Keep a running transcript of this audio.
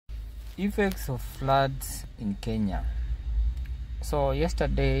Effects of floods in Kenya. So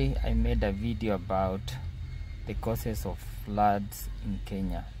yesterday I made a video about the causes of floods in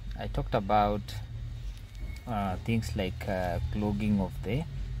Kenya. I talked about things like clogging of the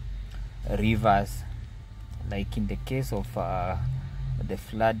rivers, like in the case of the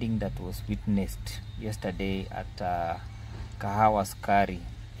flooding that was witnessed yesterday at Kahawa Sukari,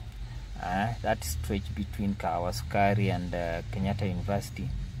 that stretch between Kahawa Sukari and Kenyatta University.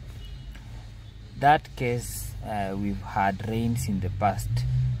 That case, we've had rains in the past,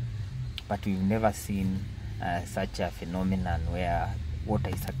 but we've never seen such a phenomenon where water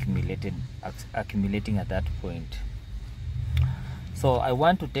is accumulating at that point. So I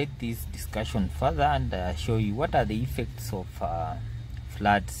want to take this discussion further and show you what are the effects of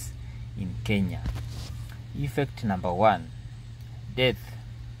floods in Kenya. Effect number 1, death.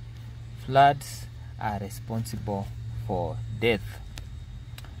 Floods are responsible for death.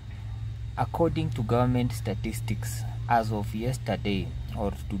 According to government statistics, as of yesterday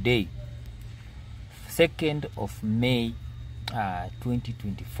or today, 2nd of May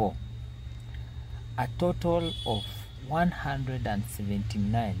 2024, a total of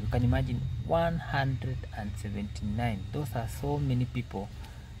 179, you can imagine 179, those are so many people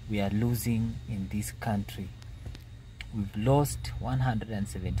we are losing in this country. We've lost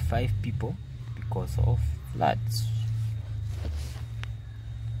 175 people because of floods.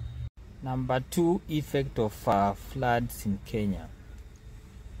 Number 2 effect of floods in Kenya: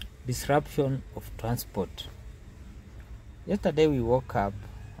 disruption of transport. Yesterday we woke up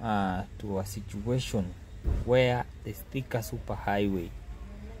to a situation where the Thika Superhighway,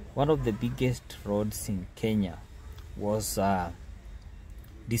 one of the biggest roads in Kenya, was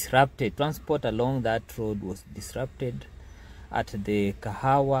disrupted. Transport along that road was disrupted at the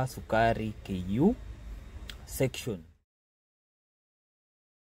Kahawa Sukari KU section.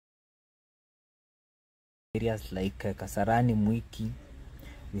 Areas like Kasarani, Mwiki,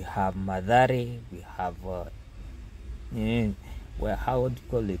 we have Madhare, we have how would you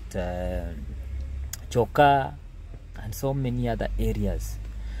call it, Choka, and so many other areas.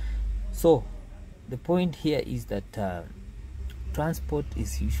 So the point here is that transport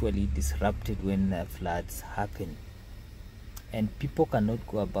is usually disrupted when floods happen, and people cannot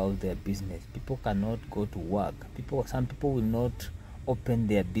go about their business. People cannot go to work. Some people will not open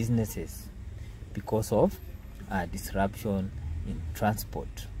their businesses because of disruption in transport.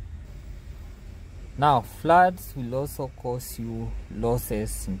 Now, floods will also cause you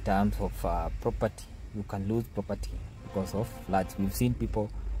losses in terms of property. You can lose property because of floods. We've seen people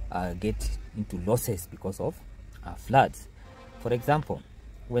get into losses because of floods. For example,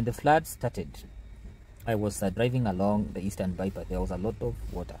 when the floods started, I was driving along the Eastern Bypass. There was a lot of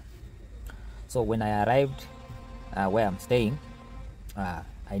water. So when I arrived where I'm staying,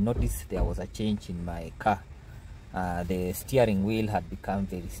 I noticed there was a change in my car. The steering wheel had become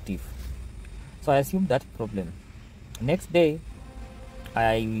very stiff. So I assumed that problem. Next day,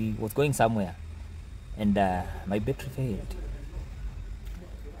 I was going somewhere and my battery failed.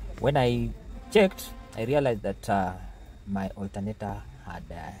 When I checked, I realized that my alternator had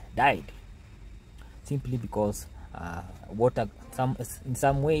died, simply because in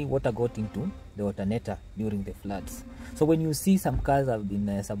some way water got into the alternator during the floods. So when you see some cars have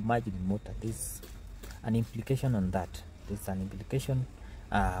been submerged in water, there's an implication on that. There's an implication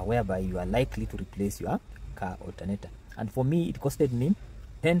whereby you are likely to replace your car alternator. And for me, it costed me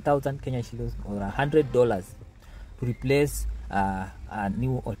 10,000 Kenya shillings or $100 to replace a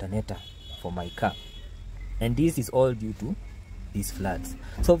new alternator for my car. And this is all due to these floods.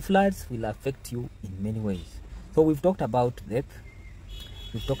 So floods will affect you in many ways. So we've talked about death,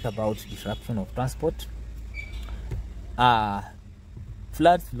 we've talked about disruption of transport.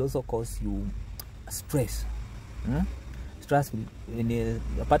 Floods will also cause you stress. Stress will,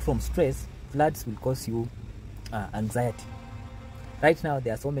 apart from stress, floods will cause you anxiety. Right now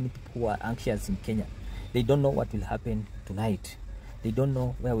there are so many people who are anxious in Kenya. They don't know what will happen tonight. They don't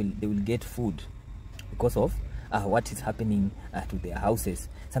know where they will get food because of what is happening to their houses.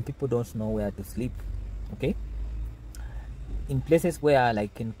 Some people don't know where to sleep. Okay, in places where,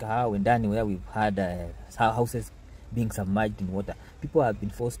 like in Kahawa and Dani, where we've had houses being submerged in water, people have been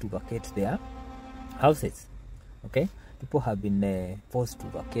forced to vacate their houses. Okay, people have been forced to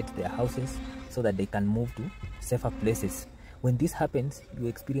vacate their houses so that they can move to safer places. When this happens, you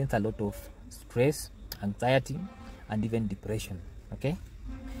experience a lot of stress, anxiety, and even depression. Okay,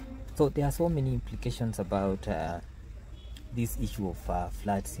 so there are so many implications about this issue of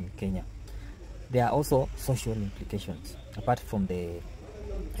floods in Kenya. There are also social implications apart from the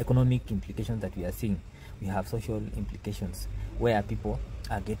economic implications that we are seeing. we have social implications where people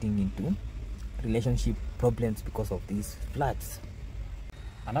are getting into relationship problems because of these floods.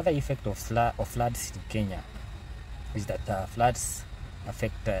 Another effect of floods in Kenya is that floods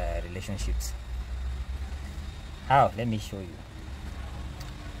affect relationships. How? Let me show you.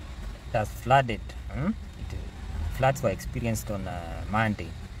 It has flooded. Floods were experienced on Monday.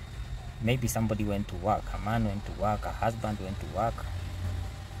 Maybe somebody went to work, a man went to work, a husband went to work.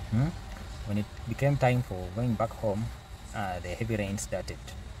 When it became time for going back home, the heavy rain started.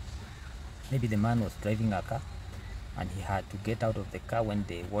 Maybe the man was driving a car and he had to get out of the car when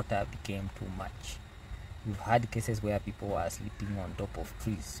the water became too much. We've had cases where people are sleeping on top of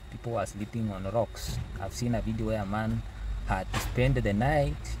trees, people are sleeping on rocks. I've seen a video where a man had to spend the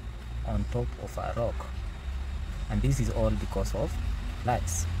night on top of a rock, and this is all because of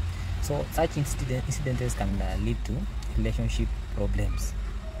floods. So such incidents can lead to relationship problems.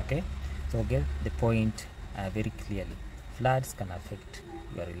 Okay, so get the point very clearly. Floods can affect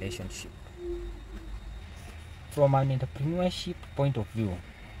your relationship. From an entrepreneurship point of view,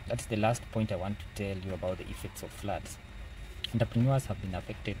 that's the last point I want to tell you about the effects of floods. Entrepreneurs have been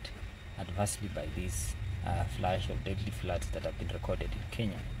affected adversely by these flash of deadly floods that have been recorded in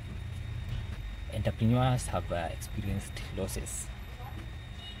Kenya. Entrepreneurs have experienced losses.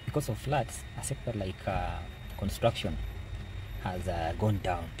 Because of floods, a sector like construction has gone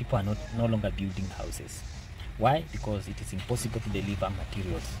down. People are no longer building houses. Why? Because it is impossible to deliver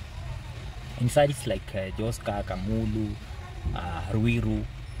materials. In sites like Joska, Kamulu, Ruiru,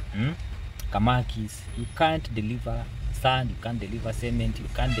 Kamakis, you can't deliver sand, you can't deliver cement, you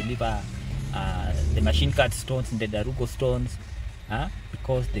can't deliver the machine cut stones, the Darugo stones,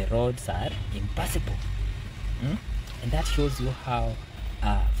 because the roads are impassable. And that shows you how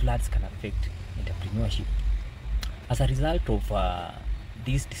floods can affect entrepreneurship. As a result of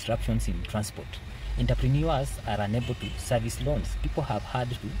these disruptions in transport, entrepreneurs are unable to service loans. People have had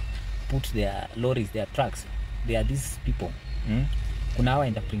to put their lorries, their trucks. There are these people. Kuna hawa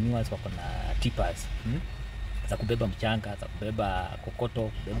entrepreneurs wako na tippers za kubeba mchanga, za kubeba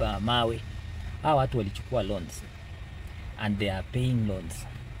kokoto, kubeba mawe. Hawa watu walichukua loans and they are paying loans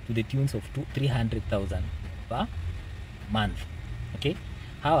to the tunes of 300,000 per month. Okay,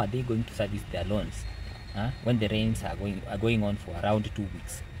 how are they going to service their loans when the rains are going on for around 2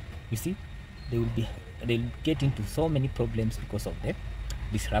 weeks? You see, they'll get into so many problems because of the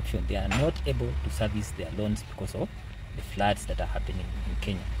disruption. They are not able to service their loans because of the floods that are happening in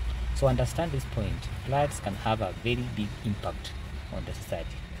Kenya. So understand this point. Floods can have a very big impact on the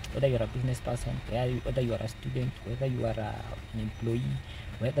society. Whether you're a business person, whether you are a student, whether you are an employee,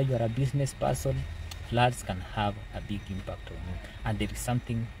 whether you are a business person, floods can have a big impact on you. And there is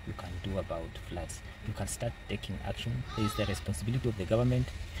something you can do about floods. You can start taking action. There is the responsibility of the government.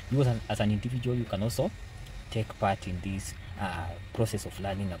 You as an individual, you can also take part in this process of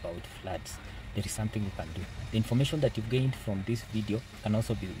learning about floods. There is something you can do. The information that you've gained from this video can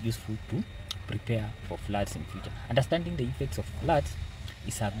also be useful to prepare for floods in future. Understanding the effects of floods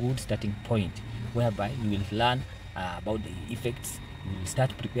is a good starting point, whereby you will learn about the effects. You will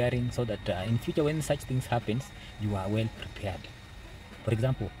start preparing so that in future when such things happens, you are well prepared. For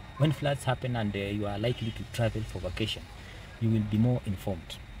example, when floods happen and you are likely to travel for vacation, you will be more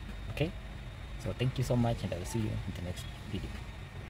informed. Okay, so thank you so much, and I will see you in the next video.